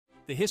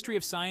The history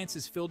of science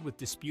is filled with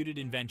disputed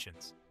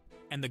inventions,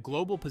 and the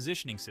Global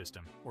Positioning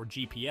System, or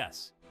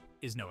GPS,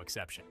 is no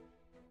exception.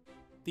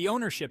 The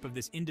ownership of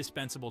this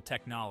indispensable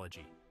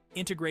technology,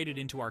 integrated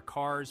into our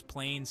cars,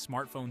 planes,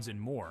 smartphones, and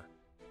more,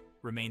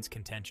 remains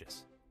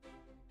contentious.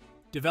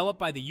 Developed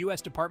by the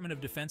U.S. Department of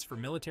Defense for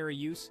military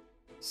use,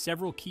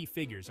 several key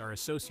figures are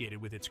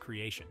associated with its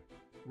creation.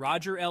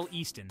 Roger L.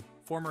 Easton,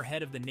 former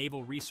head of the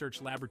Naval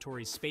Research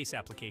Laboratory's Space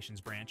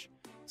Applications Branch,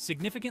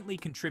 significantly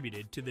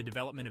contributed to the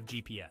development of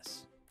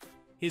GPS.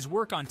 His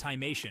work on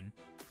timation,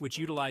 which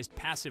utilized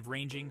passive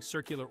ranging,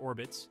 circular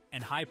orbits,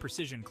 and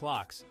high-precision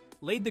clocks,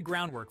 laid the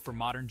groundwork for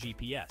modern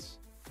GPS.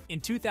 In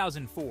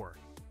 2004,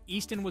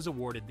 Easton was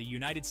awarded the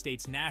United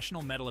States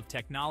National Medal of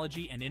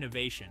Technology and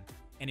Innovation,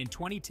 and in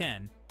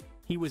 2010,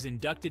 he was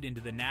inducted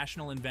into the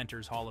National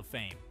Inventors Hall of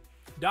Fame.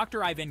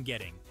 Dr. Ivan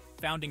Getting,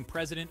 founding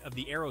president of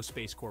the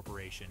Aerospace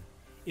Corporation,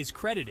 is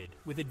credited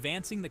with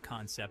advancing the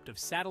concept of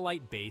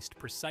satellite-based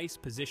precise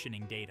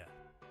positioning data.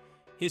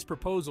 His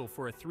proposal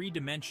for a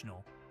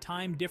three-dimensional,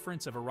 time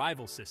difference of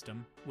arrival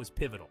system was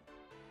pivotal.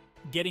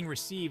 Getting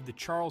received the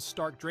Charles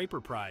Stark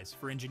Draper Prize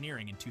for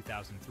Engineering in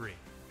 2003.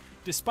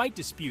 Despite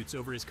disputes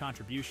over his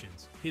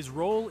contributions, his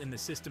role in the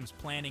system's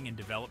planning and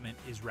development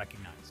is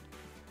recognized.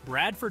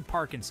 Bradford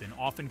Parkinson,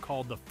 often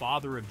called the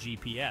father of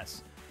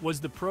GPS, was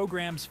the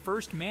program's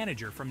first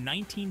manager from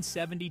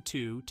 1972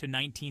 to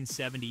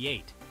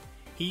 1978.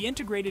 He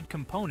integrated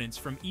components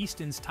from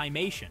Easton's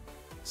Timation,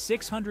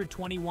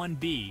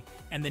 621B,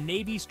 and the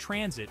Navy's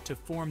Transit to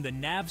form the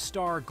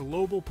Navstar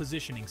Global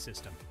Positioning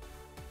System.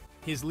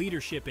 His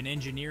leadership in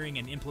engineering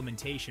and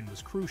implementation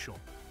was crucial,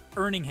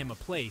 earning him a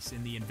place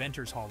in the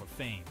Inventors Hall of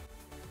Fame.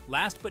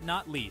 Last but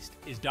not least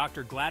is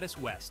Dr. Gladys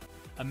West,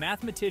 a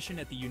mathematician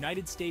at the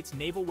United States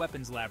Naval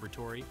Weapons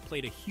Laboratory,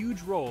 played a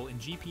huge role in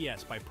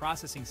GPS by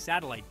processing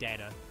satellite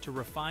data to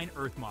refine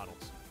Earth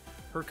models.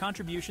 Her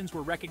contributions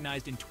were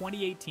recognized in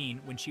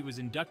 2018 when she was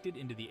inducted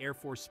into the Air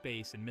Force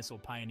Space and Missile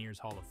Pioneers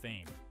Hall of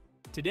Fame.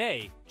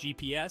 Today,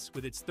 GPS,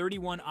 with its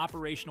 31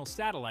 operational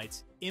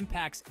satellites,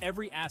 impacts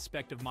every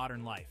aspect of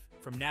modern life,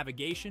 from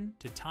navigation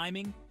to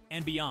timing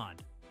and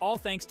beyond, all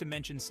thanks to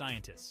mentioned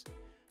scientists.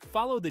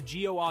 Follow the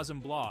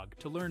Geoawesome blog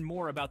to learn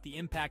more about the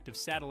impact of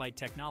satellite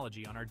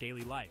technology on our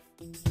daily life.